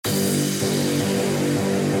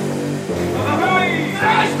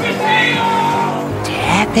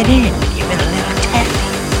Tap it in. Give it a little tapping.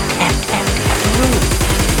 Tap, tap,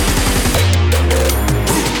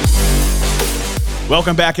 tap.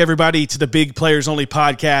 Welcome back, everybody, to the Big Players Only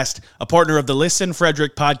podcast, a partner of the Listen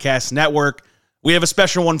Frederick Podcast Network. We have a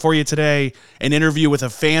special one for you today, an interview with a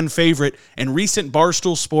fan favorite and recent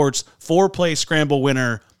Barstool Sports Foreplay Scramble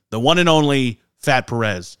winner, the one and only Fat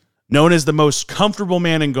Perez. Known as the most comfortable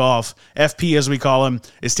man in golf, FP as we call him,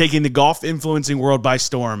 is taking the golf-influencing world by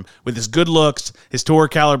storm with his good looks, his tour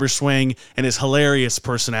caliber swing, and his hilarious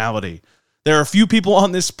personality. There are few people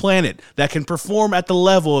on this planet that can perform at the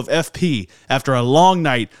level of FP after a long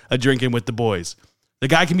night of drinking with the boys. The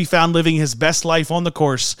guy can be found living his best life on the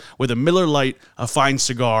course with a Miller Lite, a fine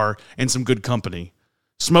cigar, and some good company.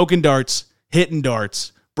 Smoking darts, hitting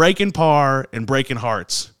darts, breaking par, and breaking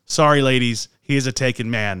hearts. Sorry, ladies, he is a taken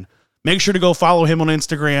man. Make sure to go follow him on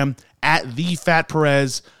Instagram at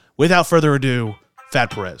 @TheFatPerez. Without further ado, Fat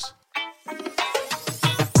Perez.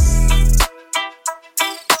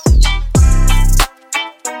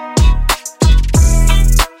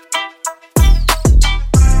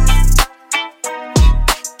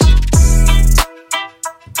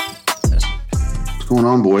 What's going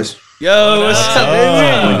on, boys? Yo, what's up, baby?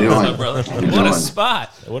 How you doing? Brother. How you What a doing? spot.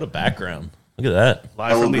 What a background. Look at that.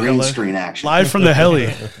 Live from the green heli. screen action. Live from the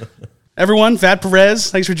heli. Everyone, Fat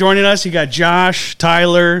Perez, thanks for joining us. You got Josh,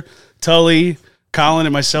 Tyler, Tully, Colin,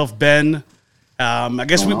 and myself, Ben. I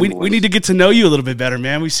guess we need to get to know you a little bit better,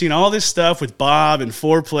 man. We've seen all this stuff with Bob and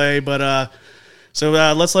Foreplay, but so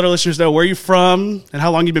let's let our listeners know where you're from and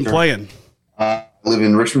how long you've been playing. I live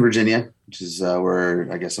in Richmond, Virginia, which is where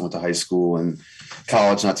I guess I went to high school and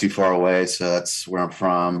college, not too far away. So that's where I'm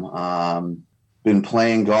from. Been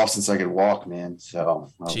playing golf since I could walk, man. So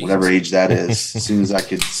whatever age that is, as soon as I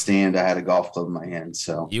could stand, I had a golf club in my hand.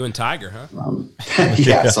 So You and Tiger, huh?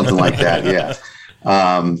 yeah, something like that. Yeah.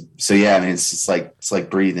 So yeah, I mean, it's like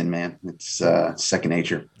breathing, man. It's second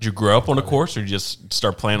nature. Did you grow up on a course or you just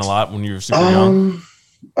start playing a lot when you were super young?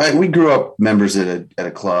 We grew up members at a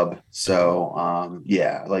club. So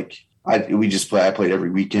yeah, like I played every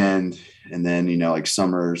weekend, and then like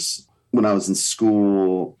summers. When I was in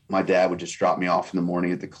school, my dad would just drop me off in the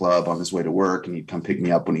morning at the club on his way to work, and he'd come pick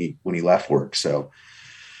me up when he left work. So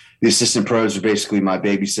the assistant pros were basically my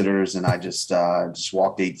babysitters, and I just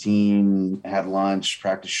walked 18, had lunch,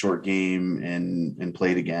 practiced short game, and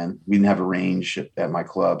played again. We didn't have a range at my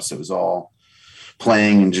club, so it was all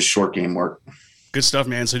playing and just short game work. Good stuff,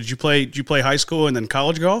 man. So did you play high school and then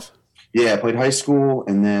college golf? Yeah, I played high school,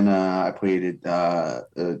 and then I played at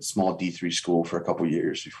a small D3 school for a couple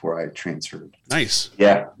years before I transferred. Nice.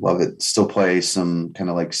 Yeah, love it. Still play some kind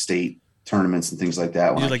of like state tournaments and things like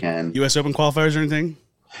that when I can. U.S. Open qualifiers or anything?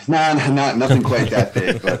 Nothing quite that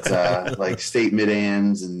big, but like state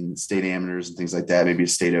mid-ams and state amateurs and things like that. Maybe a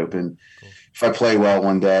state open. Cool. If I play well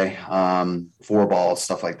one day, 4 balls,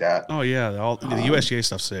 stuff like that. Oh yeah, the USGA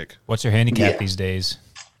stuff's sick. What's your handicap these days?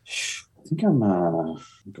 I think I'm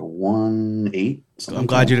like a 1.8. I'm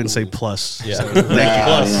glad you didn't say plus. Yeah.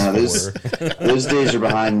 Those days are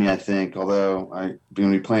behind me, I think. Although I'm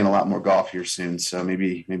going to be playing a lot more golf here soon, so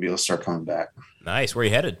maybe it'll start coming back. Nice. Where are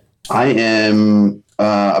you headed? I am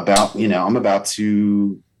I'm about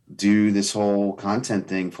to do this whole content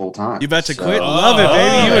thing full time. You about to quit? Love it,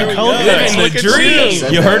 baby. You and Cole. Living the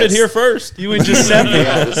dream. You heard it here first. You and Giuseppe.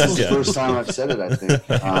 Yeah, this is the first time I've said it, I think.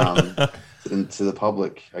 To the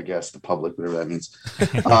public, I guess, whatever that means.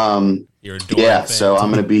 You're a fan. So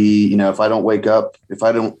I'm going to be, when I wake up in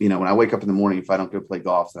the morning, if I don't go play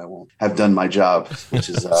golf, then I won't have done my job, which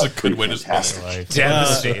is a good way to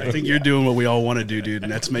fantastic. I think you're doing what we all want to do, dude,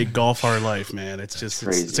 and that's make golf our life, man. It's just,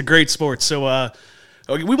 it's a great sport. So,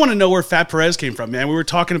 we want to know where Fat Perez came from, man. We were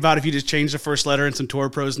talking about if you just changed the first letter in some tour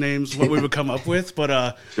pros names, what we would come up with.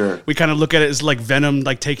 But sure. We kind of look at it as like Venom,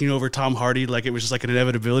 like taking over Tom Hardy, like it was just like an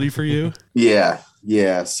inevitability for you. Yeah.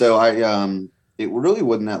 So it really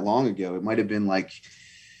wasn't that long ago. It might have been like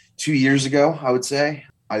 2 years ago, I would say.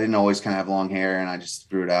 I didn't always kind of have long hair, and I just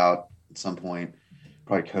grew it out at some point,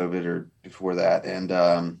 probably COVID or before that. And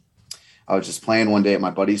I was just playing one day at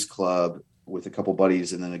my buddy's club with a couple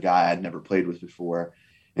buddies, and then a guy I'd never played with before,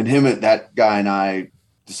 and that guy and I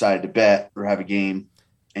decided to bet or have a game.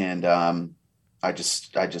 And I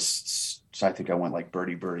think I went like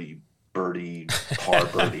birdie, par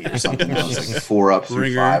birdie or something. I was like 4 up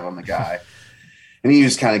through 5 on the guy. And he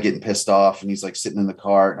was kind of getting pissed off, and he's like sitting in the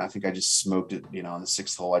cart. And I think I just smoked it, on the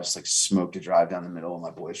 6th hole. I just like smoked a drive down the middle. And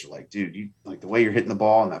my boys were like, dude, you like the way you're hitting the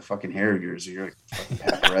ball and that fucking hair of yours, you're like fucking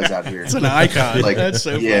Pat Perez out here. It's an icon. Like, that's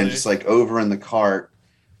so funny. And just like over in the cart,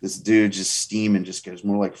 this dude just steaming just goes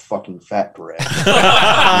more like fucking Fat Perez.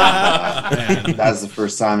 That's the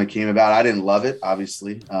first time it came about. I didn't love it,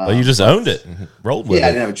 obviously. Well, you just owned it and rolled with Yeah, I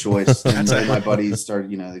it. didn't have a choice. And then my buddies started,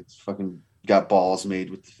 they fucking got balls made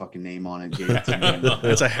with the fucking name on it. Gave it to me.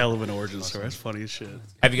 That's a hell of an origin story. That's funny as shit.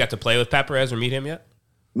 Have you got to play with Pat Perez or meet him yet?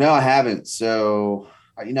 No, I haven't. So,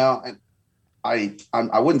 I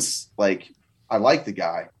wouldn't like. I like the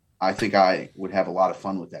guy. I think I would have a lot of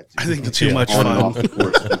fun with that. I think too much on fun. and off the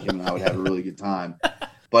course, I think him and I would have a really good time.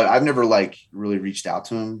 But I've never really reached out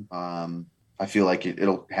to him. I feel like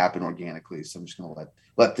it'll happen organically. So I'm just gonna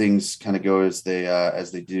let things kind of go as they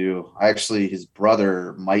do. His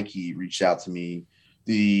brother Mikey reached out to me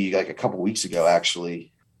a couple weeks ago.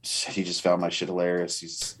 Actually, he just found my shit hilarious.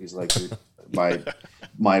 He's like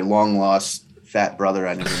my long lost fat brother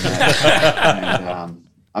I never met.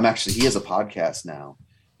 And he has a podcast now.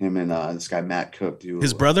 Him and this guy Matt Cook do.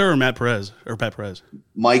 His brother or Matt Perez or Pat Perez?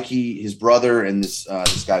 Mikey, his brother, and this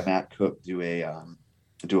guy Matt Cook do a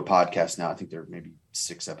podcast now. I think they're maybe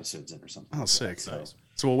 6 episodes in or something. Oh, like sick! That,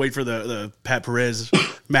 So we'll wait for the Pat Perez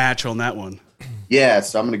match on that one. Yeah,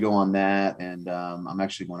 so I'm gonna go on that, and I'm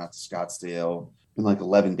actually going out to Scottsdale in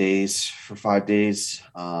 11 days for 5 days.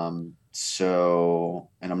 So,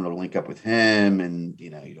 and I'm gonna link up with him, and you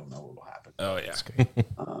don't know what'll happen. Oh yeah.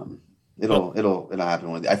 It'll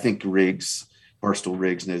happen. I think Barstool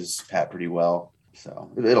Riggs knows Pat pretty well,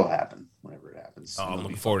 so it'll happen whenever it happens. Oh, I'm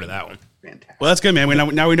looking forward to that one. Fantastic. Well, that's good,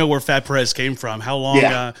 man. Now we know where Fat Perez came from. How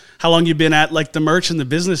long you been at the merch and the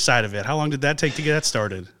business side of it? How long did that take to get that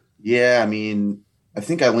started? Yeah, I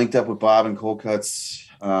think I linked up with Bob and Cold Cuts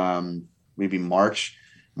maybe March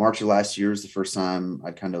of last year was the first time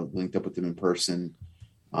I kind of linked up with them in person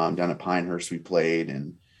down at Pinehurst. We played,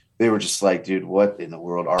 and they were just like, dude, what in the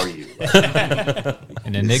world are you?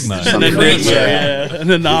 An enigma. An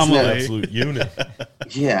anomaly. Absolute unit.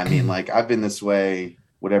 Yeah, I've been this way,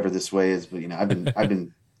 whatever this way is, but I've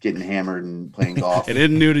been getting hammered and playing golf. It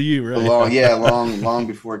isn't new to you, right? Long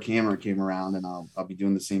before camera came around, and I'll be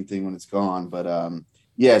doing the same thing when it's gone. But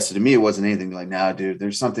so to me, it wasn't anything like, nah, dude,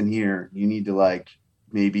 there's something here. You need to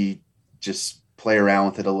maybe just play around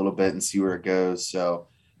with it a little bit and see where it goes. So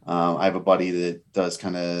I have a buddy that does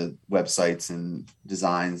kind of websites and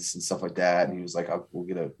designs and stuff like that. And he was like, we'll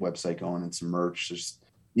get a website going and some merch. Just,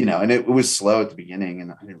 and it was slow at the beginning,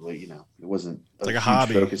 and I didn't really, it wasn't like a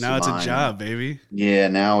hobby. Now it's a job, baby. Yeah.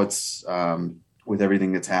 Now it's, with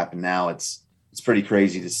everything that's happened now, it's pretty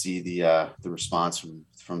crazy to see the response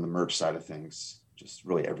from the merch side of things. Just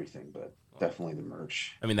really everything, but definitely the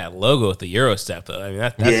merch. That logo with the Eurostep,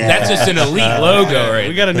 though. That's just an elite logo, right?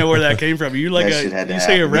 We got to know where that came from. You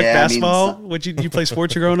say a rec basketball? What you play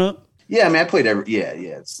sports growing up? Yeah, I played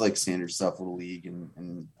it's like standard stuff, little league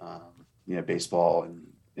and baseball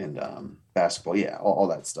and basketball, all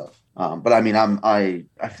that stuff. But I think I'm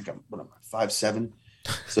 5'7".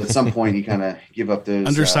 So at some point you kind of give up those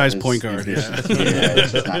undersized point guard.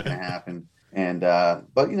 It's just not going to happen. And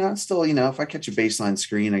but it's still, if I catch a baseline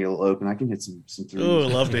screen, I get a little open, I can hit some threes. Oh,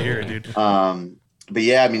 love to hear it, dude. But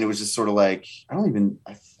yeah, it was just sort of like I don't even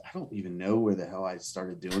know where the hell I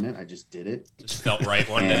started doing it. I just did it. Just felt right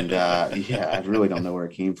one day. And I really don't know where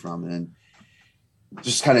it came from. And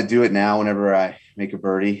just kind of do it now whenever I make a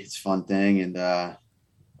birdie. It's a fun thing. And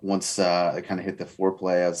once I kind of hit the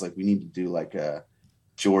Foreplay, I was like, we need to do a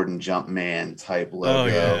Jordan Jumpman type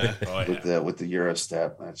logo with the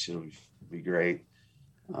Eurostep. That should be great.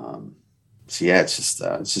 So yeah, it's just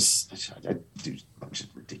I do a bunch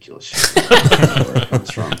of ridiculous shit. Where it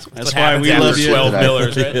comes from. That's why we love you. 12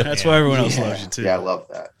 Millers, right? That's why everyone else loves you too. Yeah, I love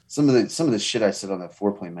that. Some of the shit I said on that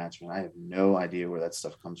Foreplay match, man, I have no idea where that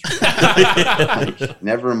stuff comes from.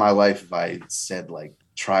 Never in my life have I said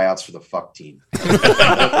tryouts for the fuck team.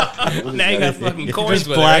 Now you got fucking coins just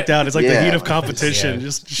with blacked it, right? out. It's the heat of competition.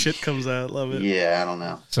 Just shit comes out. Love it. Yeah, I don't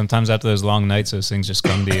know. Sometimes after those long nights, those things just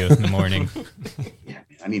come to you in the morning. Yeah,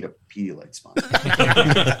 man, I need a Pedialyte sponsor.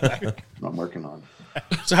 I'm working on.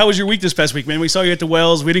 So how was your week this past week, man? We saw you at the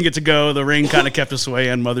Wells. We didn't get to go. The rain kind of kept us away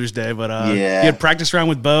on Mother's Day, but you had practice round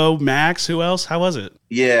with Bo, Max. Who else? How was it?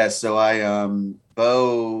 Yeah, so I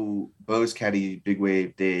Bo's caddy, Big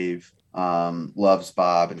Wave Dave, loves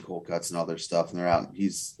Bob and Cold Cuts and all their stuff, and they're out.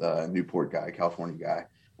 He's a Newport guy, California guy.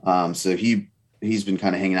 So he's been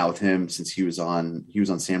kind of hanging out with him since he was on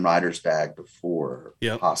Sam Ryder's bag before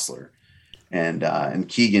Hostler, and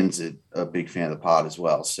Keegan's a big fan of the pod as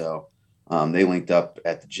well. So they linked up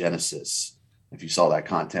at the Genesis. If you saw that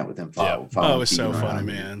content with him, it was so funny,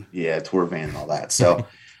 man. Yeah, tour van and all that. So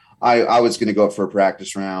I was going to go up for a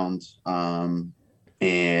practice round, and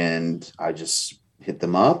I just hit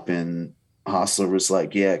them up, and Hostler was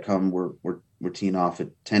like, "Yeah, come. We're we're teeing off at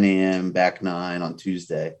 10 a.m. back 9 on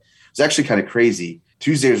Tuesday. It's actually kind of crazy.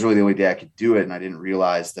 Tuesday was really the only day I could do it, and I didn't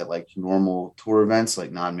realize that like normal tour events,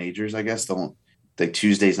 like non-majors, I guess, don't like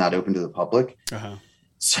Tuesday's not open to the public.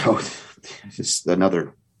 So just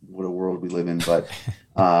another what a world we live in. But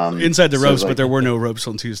inside the ropes, but there were no ropes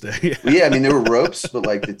on Tuesday. Yeah, I mean there were ropes, but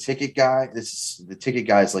like the ticket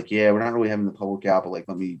guy's like, yeah, we're not really having the public out, but like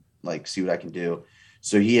let me like see what I can do.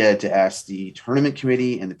 So he had to ask the tournament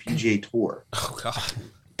committee and the PGA Tour. Oh God.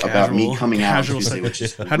 About me coming out on Tuesday, which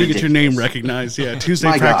is how do you get your name recognized? Yeah, Tuesday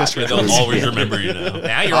My practice. God. They'll always remember you now.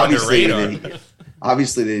 Now you're on the radar.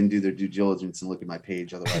 Obviously, they didn't do their due diligence and look at my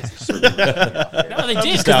page. Otherwise, No, they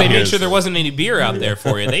did because they made sure there wasn't any beer out there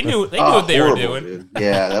for you. They knew what they were doing. Dude.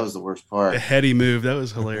 Yeah, that was the worst part. A heady move. That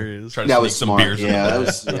was hilarious. Try to That sneak was some smart. beers in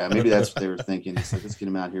Yeah, there. maybe that's what they were thinking. It's like, let's get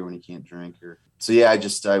him out here when he can't drink. So yeah,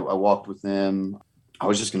 I walked with them. I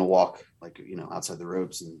was just gonna walk like outside the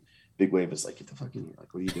ropes, and Big Wave is like, get the fuck in here.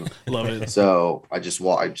 Like, what are you doing? Love it. So I just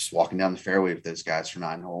walking down the fairway with those guys for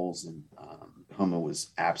 9 holes, and Homo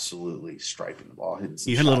was absolutely striping the ball.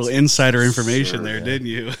 You had a little insider information there, didn't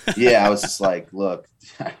you? Yeah, I was just like, look,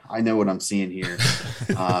 I know what I'm seeing here.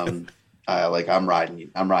 I'm riding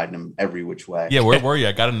him every which way. Yeah, where were you?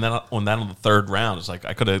 I got him on the third round. It's like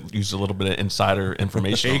I could have used a little bit of insider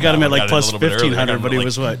information. Yeah, you got him at like plus a little bit early. 1,500, but he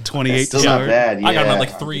was what 28. Still not bad. Yeah. I got him at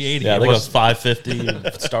like 380. Yeah, I think it was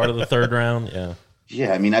 550 start of the third round. Yeah.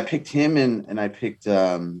 Yeah, I mean, I picked him and I picked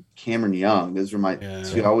Cameron Young. Those were my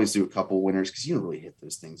two. I always do a couple winners because you don't really hit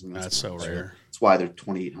those things. I mean, that's so rare. That's why they're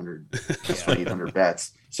 2,800. That's 2,800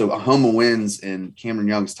 bets. So Homo wins and Cameron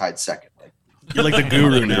Young's tied second. Like, you're like the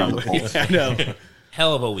guru now. Yeah, I know.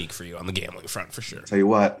 Hell of a week for you on the gambling front, for sure. Tell you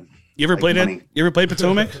what. You ever played it? You ever played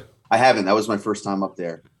Potomac? I haven't. That was my first time up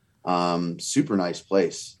there. Super nice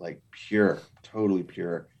place, like pure, totally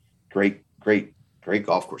pure. Great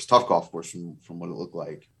golf course. Tough golf course from what it looked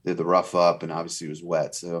like. They had the rough up, and obviously it was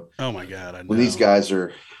wet. So, oh my God, I know. When these guys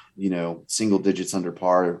are, single digits under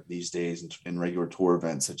par these days in regular tour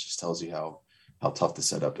events, it just tells you how tough the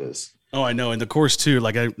setup is. Oh, I know. And the course too,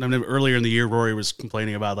 like I remember earlier in the year, Rory was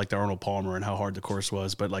complaining about like the Arnold Palmer and how hard the course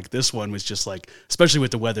was. But like this one was just like, especially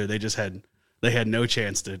with the weather, they had no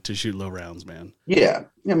chance to shoot low rounds, man. Yeah.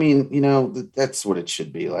 I mean, that's what it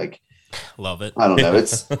should be like. Love it. I don't know.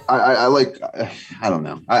 It's, I don't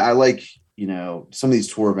know. I like, some of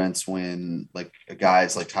these tour events when like a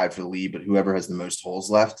guy's like tied for the lead, but whoever has the most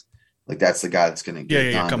holes left, like that's the guy that's going to get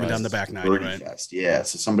it done, coming down the back nine, right? Fest. Yeah.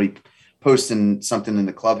 So somebody posting something in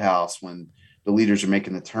the clubhouse when the leaders are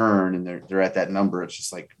making the turn and they're at that number, it's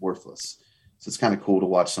just like worthless. So it's kind of cool to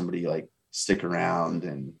watch somebody like stick around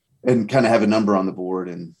and kind of have a number on the board.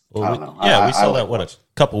 And I don't know. Yeah, we saw that a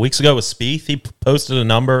couple weeks ago with Spieth. He posted a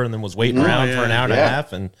number and then was waiting around for an hour and a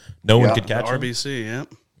half, and no one could catch him. RBC, yeah.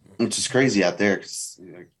 Which is crazy out there because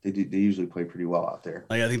they usually play pretty well out there.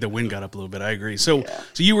 I think the wind got up a little bit. I agree. So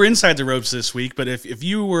you were inside the ropes this week, but if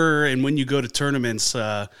you were, and when you go to tournaments,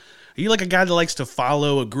 are you like a guy that likes to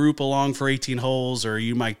follow a group along for 18 holes, or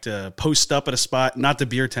you might post up at a spot, not the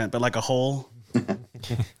beer tent, but like a hole?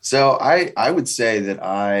 So I would say that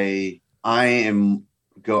I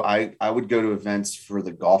would go to events for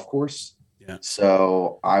the golf course. Yeah.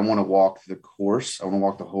 So I want to walk the course. I want to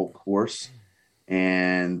walk the whole course,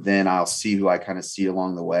 and then I'll see who I kind of see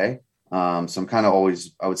along the way. So I'm kind of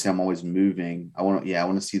always, I would say I'm always moving. I want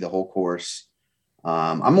to see the whole course.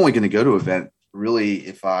 I'm only going to go to an event really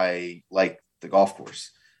if I like the golf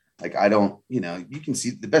course. Like I don't, you can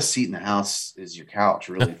see the best seat in the house is your couch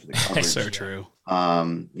really for the coverage. So true.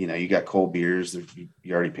 You got cold beers,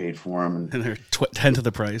 you already paid for them, and they're 10 to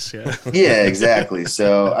the price. Yeah. Yeah, exactly.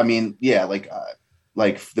 So, I mean, yeah, like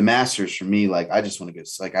the Masters for me, like I just want to go,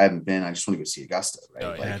 like I haven't been, I just want to go see Augusta, right?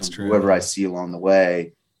 Oh, yeah, like that's true. Whoever I see along the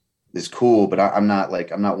way is cool, but I'm not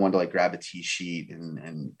one to like grab a tee sheet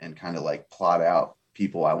and kind of like plot out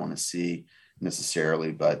people I want to see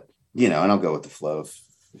necessarily, but and I'll go with the flow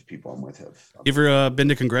if people I'm with have. You ever been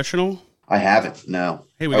to Congressional? I haven't. No.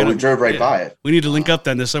 Hey, we drove right by it. We need to link up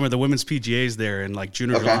then this summer. The women's PGA is there in like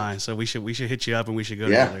June or July, so we should hit you up and we should go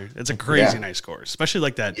together. It's a crazy nice course, especially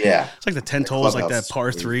like that. Yeah, it's like the 10 holes, like that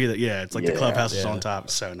par 3. It's like the clubhouse is on top.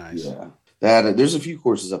 It's so nice. Yeah, there's a few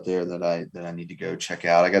courses up there that I need to go check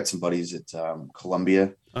out. I got some buddies at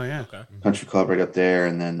Columbia. Oh yeah, okay. Country Club right up there,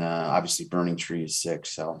 and then obviously Burning Tree is sick.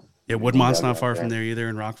 So yeah, Woodmont's not far from there either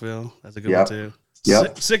in Rockville. That's a good one too.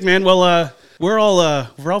 Yep. Sick, man. Well, we're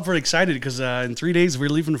all pretty excited because in 3 days we're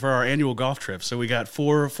leaving for our annual golf trip. So we got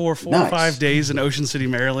four or 5 days in Ocean City,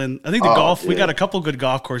 Maryland. I think the golf, we got a couple good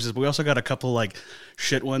golf courses, but we also got a couple like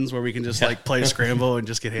shit ones where we can just like play a scramble and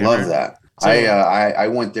just get hammered. Love that. So, I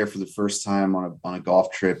went there for the first time on a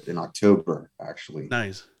golf trip in October, actually.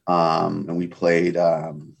 Nice. And we played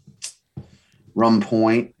Rum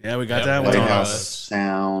Point. Yeah, we got that one. Lighthouse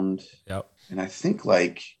Sound. Yep. And I think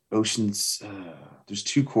like Oceans, there's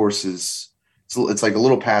 2 courses. It's like a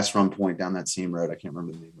little past Rum Point down that same road. I can't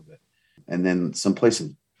remember the name of it. And then someplace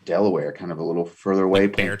in Delaware, kind of a little further away.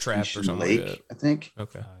 Like Bear Trap or something Lake, like that. I think.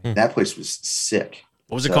 Okay. That place was sick.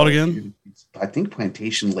 What was it called again? I think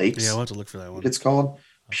Plantation Lakes. Yeah, we'll have to look for that one. It's called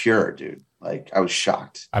pure, dude. Like I was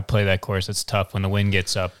shocked. I play that course. It's tough when the wind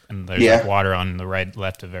gets up and there's like water on the right,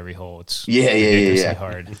 left of every hole. It's ridiculously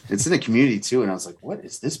hard. It's in a community too, and I was like, "What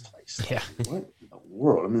is this place? Yeah, what in the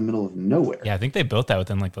world? I'm in the middle of nowhere." Yeah, I think they built that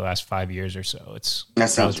within like the last 5 years or so. It's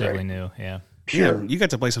relatively new. Yeah, pure. Yeah, you got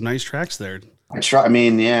to play some nice tracks there. I try. I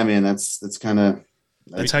mean, yeah, man. That's kind of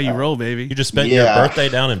that's how you roll, baby. You just spent your birthday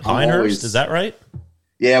down in Pinehurst. Is that right?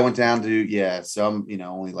 Yeah, I went down to so I'm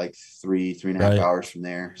only like 3.5 hours from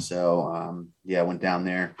there. So I went down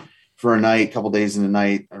there for a night, couple days in the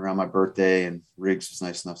night around my birthday, and Riggs was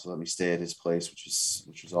nice enough to let me stay at his place,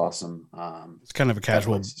 which was awesome. It's kind of a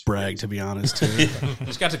casual brag, to be honest, too.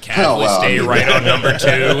 Just got to casually stay right on number 2.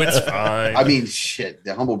 It's fine. I mean, shit.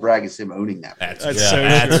 The humble brag is him owning that. That's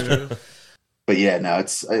so true. But yeah, no,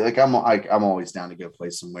 it's like I'm always down to go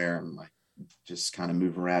play somewhere and like just kind of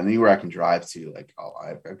move around anywhere I can drive to. Like,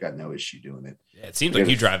 I've got no issue doing it. Yeah, it seems like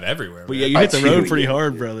you drive everywhere. But yeah, you hit the road pretty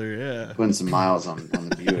hard, brother. Yeah, putting some miles on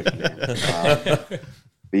the Buick. Man.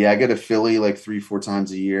 But yeah, I go to Philly like 3-4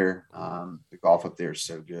 times a year. The golf up there is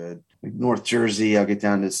so good. Like North Jersey, I'll get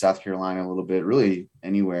down to South Carolina a little bit, really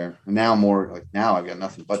anywhere. And now I've got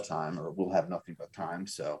nothing but time, or we'll have nothing but time.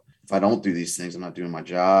 So if I don't do these things, I'm not doing my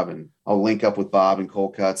job. And I'll link up with Bob and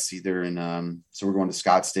Colcutt's either in, so we're going to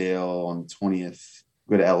Scottsdale on the 20th,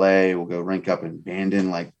 go to LA, we'll go rank up in Bandon.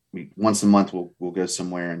 Like once a month, we'll go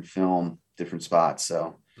somewhere and film different spots.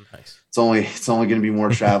 So nice. It's only going to be more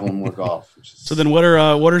travel and more golf. So then what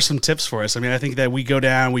are some tips for us? I mean, I think that we go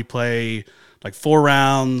down, we play like 4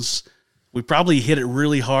 rounds. We probably hit it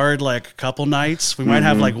really hard like a couple nights. We might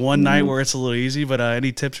have like one night where it's a little easy, but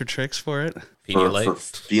any tips or tricks for it? For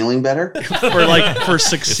feeling better? for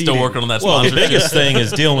succeeding. Still working on that. Well, the biggest thing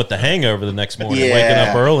is dealing with the hangover the next morning, waking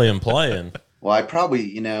up early and playing. Well, I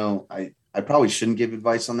probably, I probably shouldn't give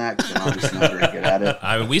advice on that because I'm obviously not very good at it.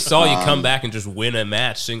 I mean, we saw you come back and just win a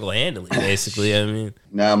match single-handedly, basically. I mean,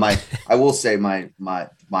 no, I will say my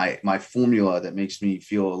formula that makes me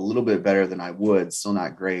feel a little bit better than I would, still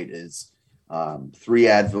not great, is 3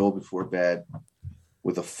 Advil before bed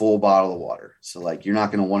with a full bottle of water. So like, you're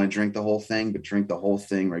not going to want to drink the whole thing, but drink the whole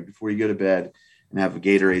thing right before you go to bed, and have a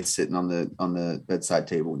Gatorade sitting on the bedside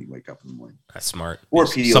table when you wake up in the morning. That's smart. Or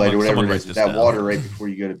Pedialyte or whatever it is. That water right before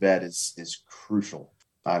you go to bed is crucial.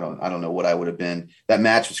 I don't know what I would have been. That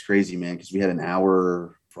match was crazy, man, because we had an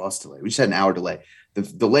hour frost delay. We just had an hour delay. The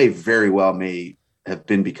delay very well may have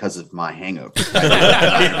been because of my hangover. The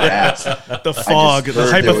fog,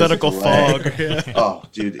 the hypothetical fog. Yeah. Oh,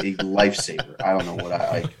 dude, a lifesaver. I don't know what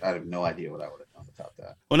I have no idea what I would have done without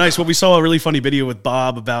that. Well, nice. Well, we saw a really funny video with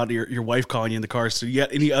Bob about your wife calling you in the car. So you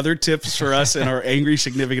got any other tips for us and our angry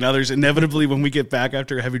significant others inevitably when we get back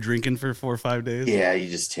after heavy drinking for 4 or 5 days? Yeah,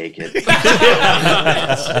 you just take it.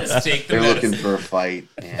 Just take They're looking for a fight,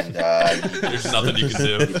 and there's nothing you can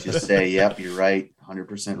do. You just say, yep, you're right.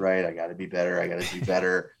 100% right. I got to be better. I got to do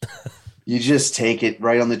better. You just take it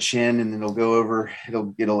right on the chin, and it'll go over.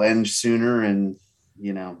 It'll end sooner, and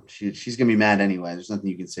she's gonna be mad anyway. There's nothing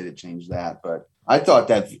you can say to change that. But I thought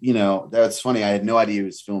that that's funny. I had no idea he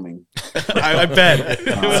was filming. I bet it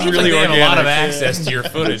was really organic. A lot of access to your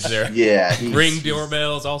footage there. Yeah, ring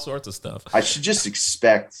doorbells, all sorts of stuff. I should just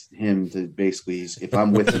expect him to basically, if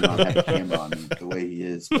I'm with him, I'll have a camera on him the way he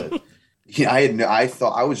is, but. Yeah, I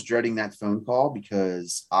thought I was dreading that phone call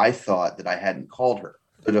because I thought that I hadn't called her.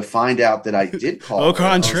 But to find out that I did call her.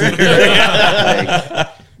 Contraire. Like,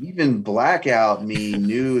 even blackout me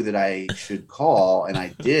knew that I should call, and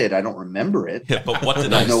I did. I don't remember it. Yeah, but what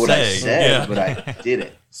did I don't know say? What I said, but I did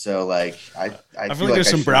it. So like I feel like there's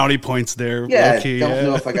some brownie points there. Yeah, I don't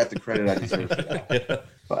know if I got the credit I deserve for that. Yeah.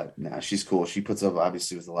 But no, she's cool. She puts up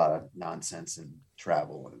obviously with a lot of nonsense and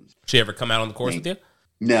travel. And she ever come out on the course with you?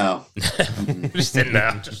 No. Just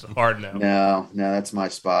a hard no. No, that's my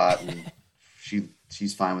spot. And she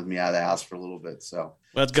she's fine with me out of the house for a little bit. So well,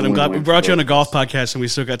 that's good. I'm glad we brought you on a golf podcast, and we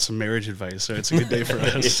still got some marriage advice, so it's a good day for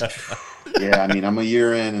us. Yeah, I mean, I'm a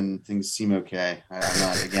year in, and things seem okay.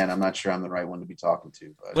 I'm not sure I'm the right one to be talking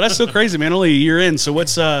to. But well, that's still crazy, man. Only a year in. So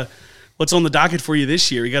what's on the docket for you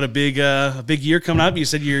this year? You got a big year coming up. You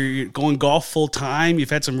said you're going golf full time. You've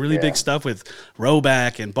had some really big stuff with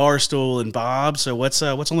Rowback and Barstool and Bob. So what's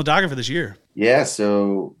on the docket for this year? Yeah,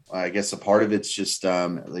 so I guess a part of it's just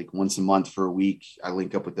like once a month for a week, I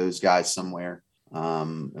link up with those guys somewhere,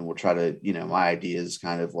 and we'll try to, my idea is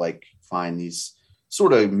kind of like find these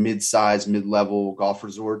sort of mid-level golf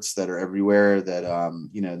resorts that are everywhere that,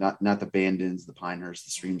 not the Bandons, the Pinehurst,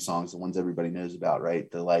 the Stream Songs, the ones everybody knows about, right?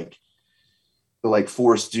 The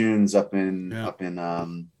Forest Dunes up in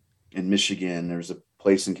Michigan. There's a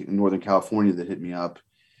place in Northern California that hit me up.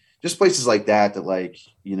 Just places like that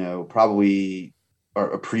probably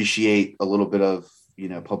appreciate a little bit of,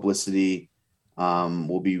 publicity.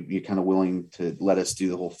 Will be kind of willing to let us do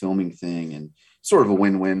the whole filming thing, and sort of a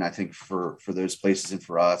win-win, I think, for those places and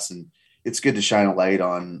for us. And it's good to shine a light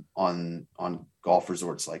on golf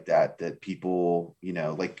resorts like that people,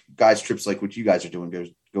 like guys trips like what you guys are doing,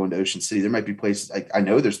 going to Ocean City. There might be places I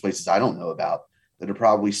know there's places I don't know about that are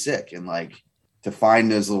probably sick, and like to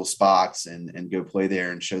find those little spots and go play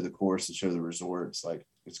there and show the course and show the resorts, like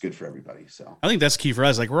it's good for everybody. So I think that's key for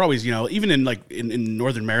us. Like we're always, even in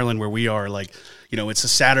Northern Maryland where we are, like, it's a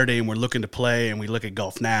Saturday and we're looking to play and we look at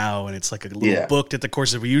Golf Now and it's like a little booked at the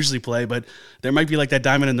courses we usually play, but there might be like that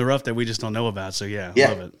diamond in the rough that we just don't know about. So I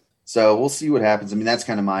love it. So we'll see what happens. I mean, that's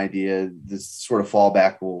kind of my idea. This sort of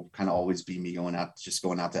fallback will kind of always be me going out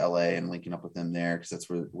to LA and linking up with them there, because that's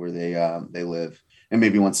where they live. And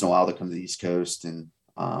maybe once in a while they'll come to the East Coast and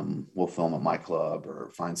we'll film at my club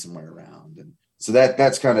or find somewhere around. And so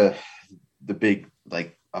that's kind of the big,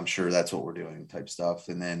 like, I'm sure that's what we're doing type stuff.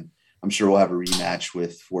 And then I'm sure we'll have a rematch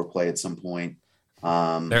with Foreplay at some point. They're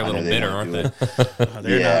a little bitter, aren't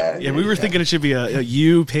they? We were thinking it should be a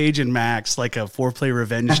you, Paige, and Max, like a Foreplay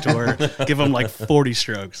revenge tour. Give them like 40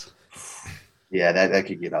 strokes. Yeah, that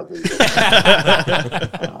could get ugly.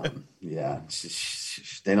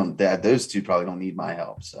 Those two probably don't need my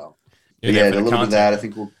help. So a little bit of that. I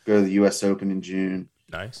think we'll go to the U.S. Open in June.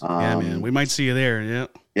 Nice. Yeah, man, we might see you there. Yeah.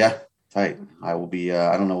 Yeah, tight. I will be.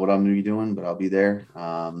 I don't know what I'm going to be doing, but I'll be there.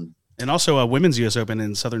 And also a women's U.S. Open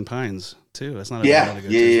in Southern Pines too. That's not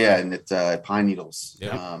and at Pine Needles.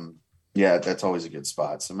 Yeah. That's always a good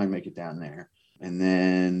spot. So I might make it down there. And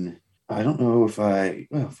then I don't know if fuck it,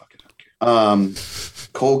 I don't care.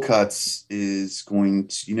 Cold Cuts is going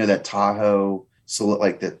to, that Tahoe. So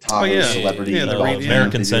like the Tahoe celebrity,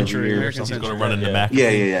 American Century. He's going to run into Mac.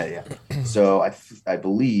 Yeah. So I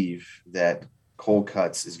believe that Cold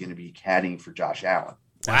Cuts is going to be caddying for Josh Allen.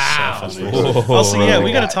 Wow. Also,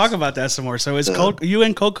 we got to talk about that some more. So you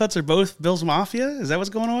and Cold Cuts are both Bills Mafia? Is that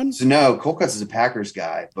what's going on? So no, Cold Cuts is a Packers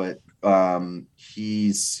guy, but he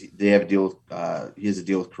has a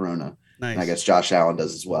deal with Corona. Nice. And I guess Josh Allen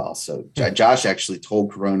does as well. So Josh actually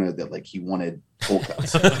told Corona that like he wanted Cold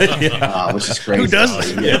Cuts, which is crazy. Who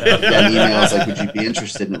doesn't? Got an email. I was like, "Would you be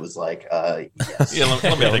interested?" And it was like, "Yes." Yeah,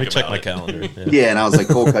 let me check my calendar. Yeah, and I was like,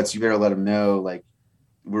 "Cold Cuts, you better let him know. Like,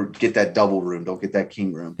 get that double room. Don't get that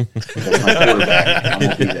king room. That's my quarterback. I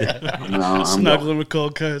won't be there. Snuggling with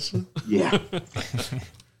Cold Cuts. Yeah."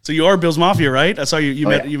 So you are Bills Mafia, right? I saw you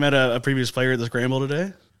met a previous player at the Scramble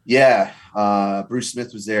today. Yeah, Bruce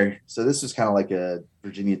Smith was there. So this was kind of like a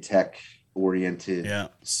Virginia Tech oriented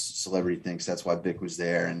celebrity thing. So that's why Vic was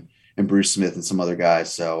there, and Bruce Smith and some other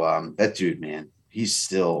guys. So that dude, man, he's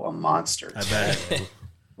still a monster. I bet.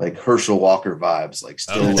 Like Herschel Walker vibes. Like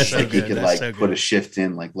still looks like he could put a shift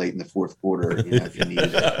in like late in the fourth quarter, if you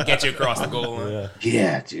needed it. Get you across the goal line.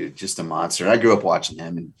 Yeah, dude, just a monster. I grew up watching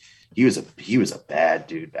him, and he was a bad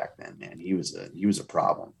dude back then, man. He was a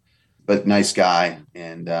problem. But nice guy.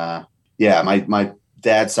 And my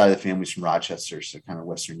dad's side of the family's from Rochester, so kind of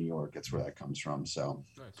Western New York. That's where that comes from. So,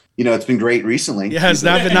 it's been great recently. Yeah, it's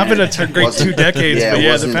not been a great 2 decades, but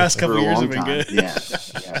the past couple of years have been good.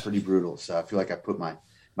 Yeah, pretty brutal. So I feel like I put my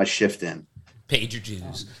shift in. Paid your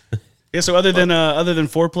dues. Yeah, so other than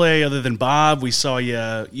Foreplay, other than Bob, we saw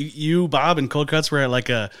you Bob, and Cold Cuts were at like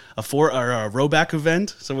a Rowback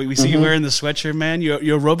event. So we see you wearing the sweatshirt, man.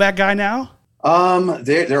 You're a Rowback guy now?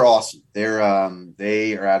 They're awesome.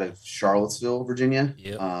 They are out of Charlottesville, Virginia.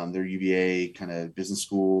 Yep. They're UVA kind of business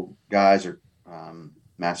school guys, or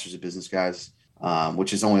masters of business guys,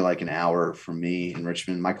 which is only like an hour from me in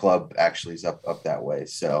Richmond. My club actually is up that way.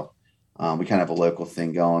 So we kind of have a local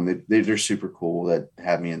thing going. They're super cool that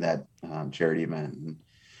have me in that charity event. And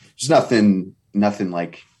there's nothing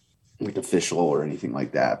like like official or anything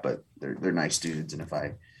like that, but they're nice dudes. And if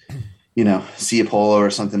I, see a polo or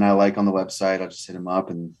something I like on the website, I'll just hit them up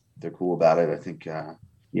and they're cool about it. I think,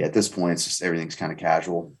 at this point, it's just everything's kind of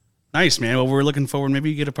casual. Nice, man. Well, we're looking forward. Maybe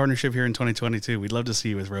you get a partnership here in 2022. We'd love to see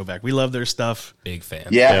you with Rowback. We love their stuff. Big fan.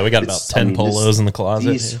 Yeah, we got about 10 polos in the closet.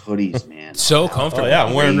 These hoodies, man. So comfortable. Oh, yeah,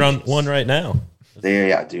 I'm wearing one right now.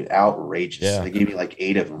 Dude, outrageous. Yeah. They gave me like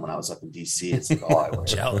 8 of them when I was up in DC. It's like all I wear.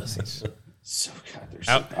 Jealous. So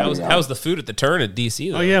God, how's the food at the turn at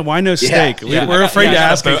DC? Though? Oh yeah, why no steak? Yeah. We're afraid to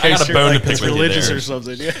ask. I got a bone to pick it's with you religious there. or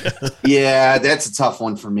something. Yeah. Yeah, that's a tough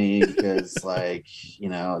one for me because,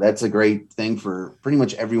 that's a great thing for pretty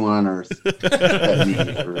much everyone on earth but me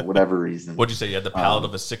for whatever reason. What'd you say? You had the palate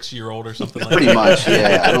of a 6-year-old or something like pretty that? much,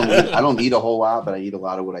 yeah. I don't eat a whole lot, but I eat a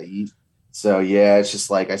lot of what I eat. So yeah, it's just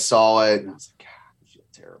like I saw it and I was like, God, I feel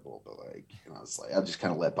terrible, but I just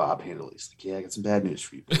kind of let Bob handle it. He's like, yeah, I got some bad news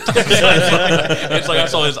for you. It's like I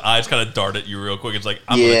saw his eyes kind of dart at you real quick. It's like,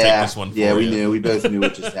 I'm going to take this one for you. We both knew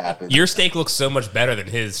what just happened. Your steak looks so much better than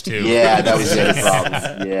his too. Yeah, that was the other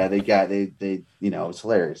problem. Yeah, they it was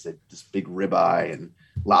hilarious. They had this big ribeye and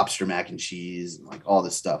lobster mac and cheese and like all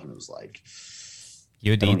this stuff. And it was like,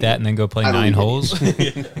 you would eat that and then go play 9 holes?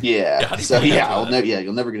 Yeah. So yeah,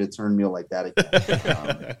 you'll never get a turn meal like that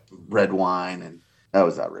again. Red wine, and that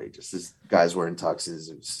was outrageous. This guys wearing tuxes.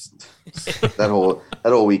 It was just, that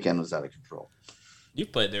whole weekend was out of control.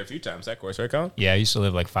 You've played there a few times, that course, right, Colin? Yeah, I used to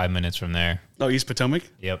live like 5 minutes from there. Oh, East Potomac?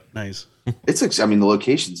 Yep. Nice. The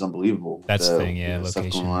location's unbelievable. That's the thing, yeah, stuff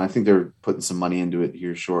location. going on. I think they're putting some money into it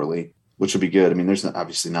here shortly, which will be good. I mean, there's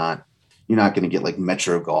obviously not. You're not going to get like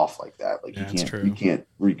Metro golf like that. Like you can't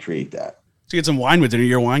recreate that. So you get some wine with dinner.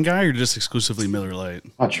 You're a wine guy or just exclusively Miller Lite?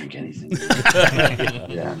 I'll drink anything.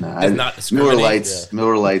 Not Miller Lights.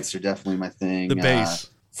 Miller Lights are definitely my thing. The base.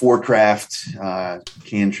 Forecraft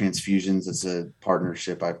canned transfusions. It's a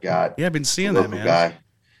partnership I've got. Yeah, I've been seeing that, man. Guy.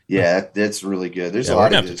 Yeah, that's really good. There's a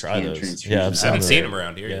lot of those canned transfusions. Yeah, I haven't seen them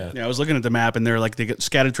around here. Yeah, I was looking at the map and they're like they get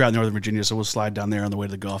scattered throughout Northern Virginia, so we'll slide down there on the way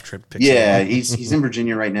to the golf trip. He's in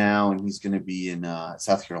Virginia right now, and he's going to be in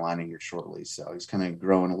South Carolina here shortly. So he's kind of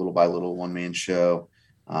growing a little by little, one-man show.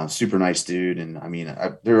 Super nice dude, and I mean,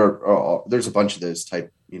 there's a bunch of those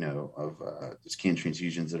type, of those canned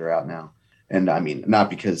transfusions that are out now. And I mean, not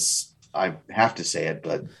because I have to say it,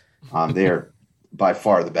 but they are by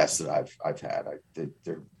far the best that I've had.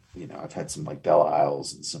 They're I've had some like Belle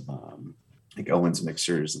Isles and some like Owens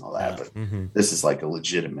mixers and all that, but this is like a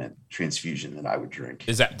legitimate transfusion that I would drink.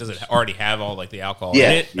 Does it already have all like the alcohol in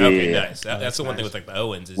it? Okay, nice. That's the one thing with like the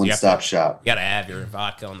Owens is one-stop shop. You got to have your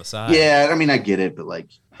vodka on the side. Yeah, I mean, I get it, but like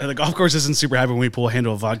the golf course isn't super happy when we pull a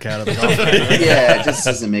handle of vodka out of the golf course. Yeah, it just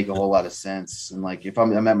doesn't make a whole lot of sense. And like if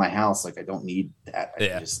I'm at my house, like I don't need that. I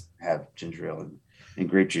can just have ginger ale and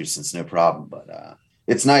grape juice. It's no problem. But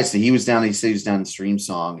it's nice that he said he was down in Stream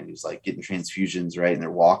Song and he's like getting transfusions, right? And they're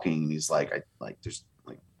walking and he's like,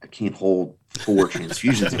 I can't hold 4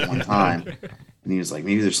 transfusions at one time. And he was like,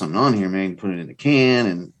 maybe there's something on here, man. Put it in a can.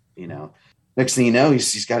 And, next thing you know,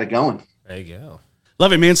 he's got it going. There you go.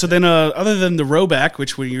 Love it, man. So then, other than the Rowback,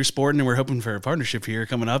 which you're sporting, and we're hoping for a partnership here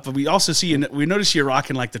coming up, but we also see we notice you're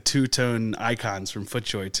rocking like the 2-tone icons from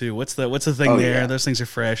FootJoy too. What's the thing there? Yeah. Those things are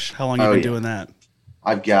fresh. How long have you been doing that?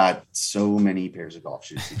 I've got so many pairs of golf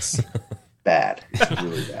shoes. It's bad. It's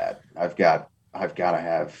really bad. I've got to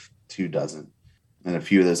have 24 and a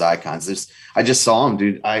few of those icons. I just saw them,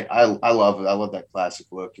 dude. I love it. I love that classic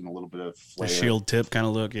look and a little bit of flair. The shield tip kind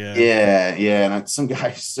of look, yeah. Yeah. And some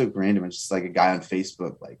guy so random. It's just like a guy on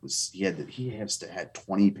Facebook. Like he had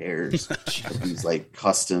 20 pairs of these like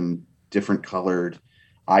custom, different colored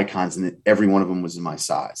icons, and every one of them was in my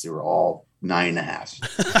size. They were all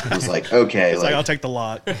 9.5. I was like, okay, like I'll take the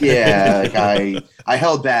lot. Yeah, like I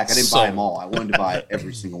held back. I didn't buy them all. I wanted to buy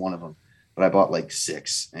every single one of them, but I bought like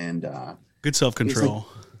 6 and. Good self-control.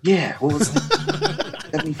 Like, what was it?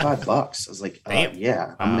 $75. I was like,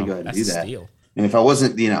 yeah, I'm gonna go ahead and do that. Steal. And if I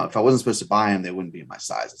wasn't supposed to buy them, they wouldn't be in my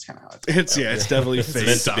size. That's kind of how it's definitely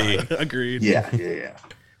fake. Agreed. Yeah.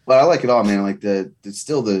 But I like it all, man. Like I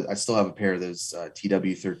still have a pair of those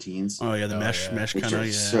TW13s. Oh yeah, the mesh kind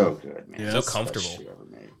of. So good, man. Yeah, so comfortable.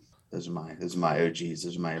 Those are my OGs.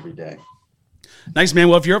 Those are my everyday. Nice, man.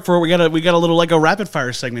 Well, if you're up for it, we got a little like a rapid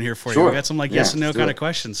fire segment here for you. We got some like yes and no kind of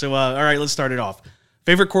questions. So, all right, let's start it off.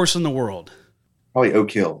 Favorite course in the world? Probably Oak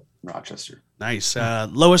Hill, Rochester. Nice.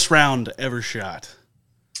 Lowest round ever shot?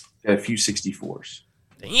 Got a few 64s.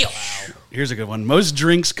 Damn. Here's a good one. Most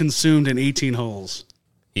drinks consumed in 18 holes?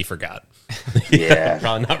 He forgot. Yeah.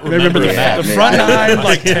 Probably not remember the front 9,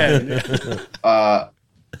 like 10.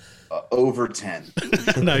 Over 10.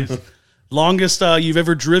 Nice. Longest you've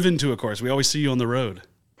ever driven to a course? We always see you on the road.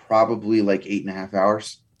 Probably like 8.5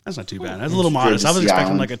 hours. That's not too bad. That's a little modest. I was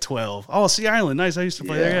expecting like a 12. Oh, Sea Island. Nice. I used to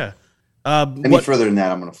play there, Any further than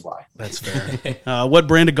that, I'm going to fly. That's fair. What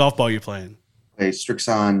brand of golf ball are you playing? Hey,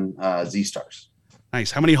 Strixon Z-Stars.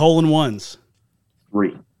 Nice. How many hole-in-ones?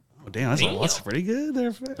 3. Oh, damn. That's pretty good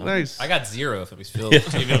there. Nice. I got 0, if it was feeling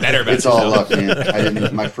even better about It's all luck,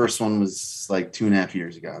 man. My first one was like 2.5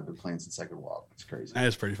 years ago. I've been playing since I could walk. It's crazy. That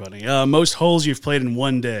is pretty funny. Most holes you've played in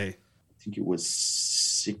one day? I think it was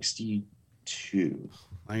 62.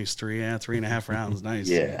 Nice. 3.5 rounds. Nice.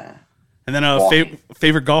 Yeah. And then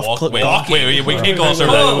favorite golf club. Wait, we can't go on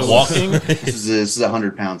that. Walking? This is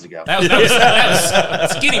 100 pounds ago. That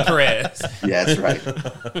was skinny Perez. Yeah, that's right.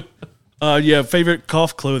 Favorite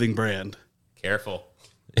golf clothing brand? Careful.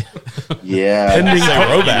 Yeah. Pending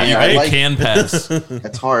throwback. You can pass.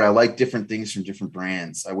 That's hard. I like different things from different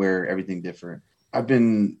brands. I wear everything different. I've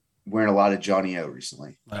been wearing a lot of Johnny O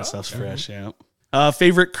recently. That stuff's fresh, yeah.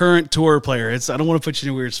 Favorite current tour player? I don't want to put you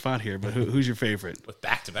in a weird spot here, but who's your favorite? With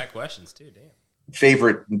back-to-back questions, too. Damn.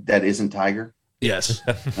 Favorite that isn't Tiger? Yes.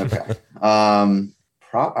 Okay. I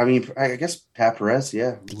guess Fat Perez,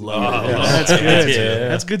 yeah. Love it. That's good. Yeah.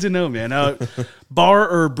 That's good to know, man. Bar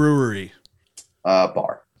or brewery?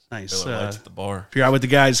 Bar. Nice. At the bar. If you're out with the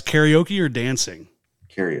guys, karaoke or dancing?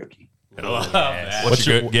 Karaoke. What's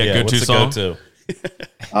your go-to song? Go-to?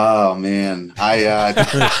 Oh man,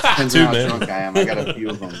 depends on how drunk I am. I got a few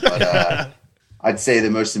of them, but I'd say the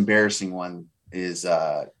most embarrassing one is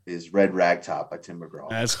Red Ragtop by Tim McGraw.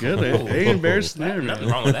 That's good. Hey, embarrassing there, man. Nothing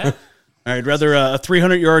wrong with that. All right, rather a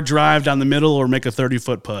 300-yard drive down the middle or make a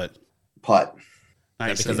 30-foot putt? Putt.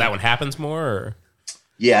 Nice. Because that one happens more, or?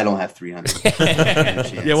 Yeah, I don't have 300.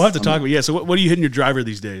 Yeah, we'll have to talk about. Yeah, so what are you hitting your driver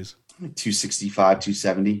these days? 265,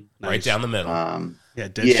 270. Nice. Right down the middle. I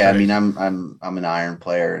mean, I'm an iron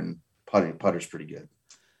player, and putter's pretty good.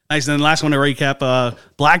 Nice. And then last one to recap: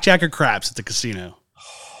 blackjack or craps at the casino?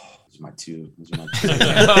 Those are my two.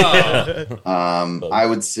 I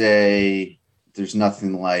would say there's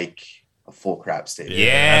nothing like a full craps table.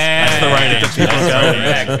 Yeah, that's the right answer.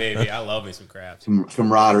 That's back, baby. I love me some craps.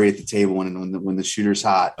 Camaraderie at the table when the shooter's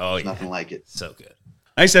hot. Oh, there's nothing like it. So good.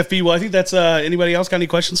 Nice, FB. Well, I think that's anybody else got any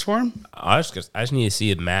questions for him? I just need to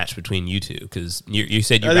see a match between you two because you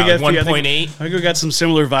said you're about 1.8. I think we got some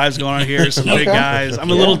similar vibes going on here. Some big guys.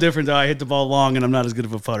 I'm a little different though. I hit the ball long and I'm not as good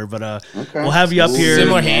of a putter, but we'll have you up here.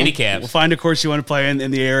 Similar handicaps. We'll find a course you want to play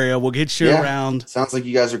in the area. We'll get you around. Sounds like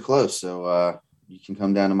you guys are close, so you can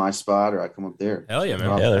come down to my spot or I come up there. Hell yeah,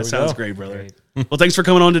 man. Yeah, that sounds great, brother. Well, thanks for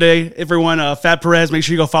coming on today, everyone. Fat Perez, make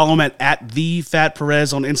sure you go follow him at the Fat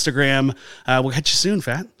Perez on Instagram. We'll catch you soon,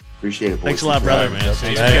 Fat. Appreciate it, boys. Thanks a lot, brother. Man.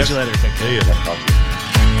 Catch you later. See you.